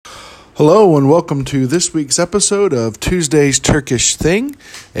Hello and welcome to this week's episode of Tuesday's Turkish Thing.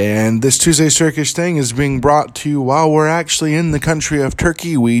 And this Tuesday's Turkish Thing is being brought to you while we're actually in the country of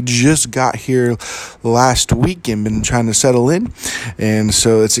Turkey. We just got here last week and been trying to settle in. And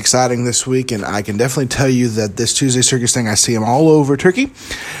so it's exciting this week. And I can definitely tell you that this Tuesday's Turkish Thing, I see them all over Turkey.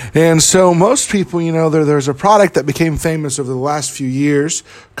 And so most people, there's a product that became famous over the last few years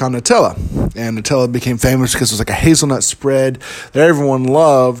called Nutella. And Nutella became famous because it was like a hazelnut spread that everyone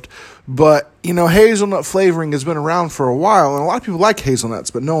loved. But, hazelnut flavoring has been around for a while, and a lot of people like hazelnuts,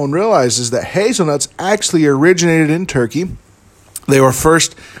 but no one realizes that hazelnuts actually originated in Turkey. They were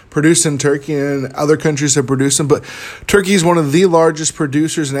first produced in Turkey, and other countries have produced them, but Turkey is one of the largest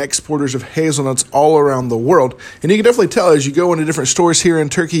producers and exporters of hazelnuts all around the world. And you can definitely tell as you go into different stores here in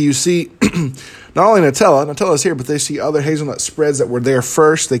Turkey, you see not only Nutella's here, but they see other hazelnut spreads that were there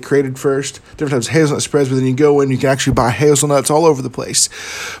first, they created first, different types of hazelnut spreads, but then you go in, you can actually buy hazelnuts all over the place.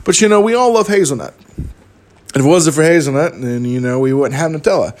 But we all love hazelnut. If it wasn't for hazelnut, then, we wouldn't have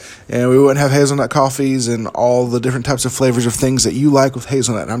Nutella, and we wouldn't have hazelnut coffees and all the different types of flavors of things that you like with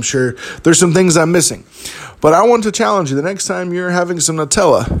hazelnut. I'm sure there's some things I'm missing. But I want to challenge you. The next time you're having some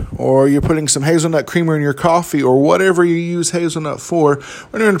Nutella, or you're putting some hazelnut creamer in your coffee, or whatever you use hazelnut for,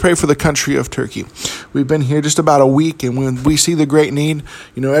 we're going to pray for the country of Turkey. We've been here just about a week, and when we see the great need,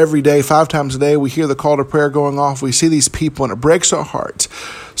 every day, 5 times a day, we hear the call to prayer going off. We see these people, and it breaks our hearts.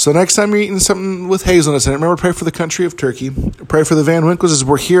 So next time you're eating something with hazelnuts in it, remember, pray for the country of Turkey. Pray for the Van Winkles as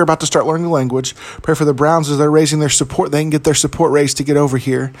we're here about to start learning the language. Pray for the Browns as they're raising their support. They can get their support raised to get over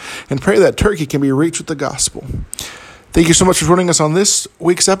here. And pray that Turkey can be reached with the gospel. Thank you so much for joining us on this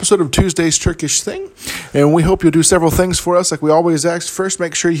week's episode of Tuesday's Turkish Thing. And we hope you'll do several things for us like we always ask. First,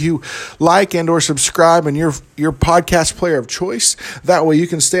 make sure you like and or subscribe in your podcast player of choice. That way you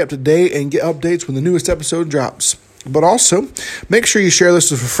can stay up to date and get updates when the newest episode drops. But also, make sure you share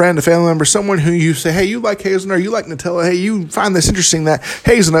this with a friend, a family member, someone who you say, hey, you like hazelnut, or you like Nutella, hey, you find this interesting that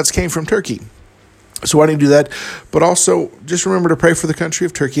hazelnuts came from Turkey. So why don't you do that? But also, just remember to pray for the country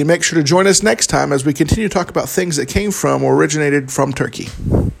of Turkey, and make sure to join us next time as we continue to talk about things that came from or originated from Turkey.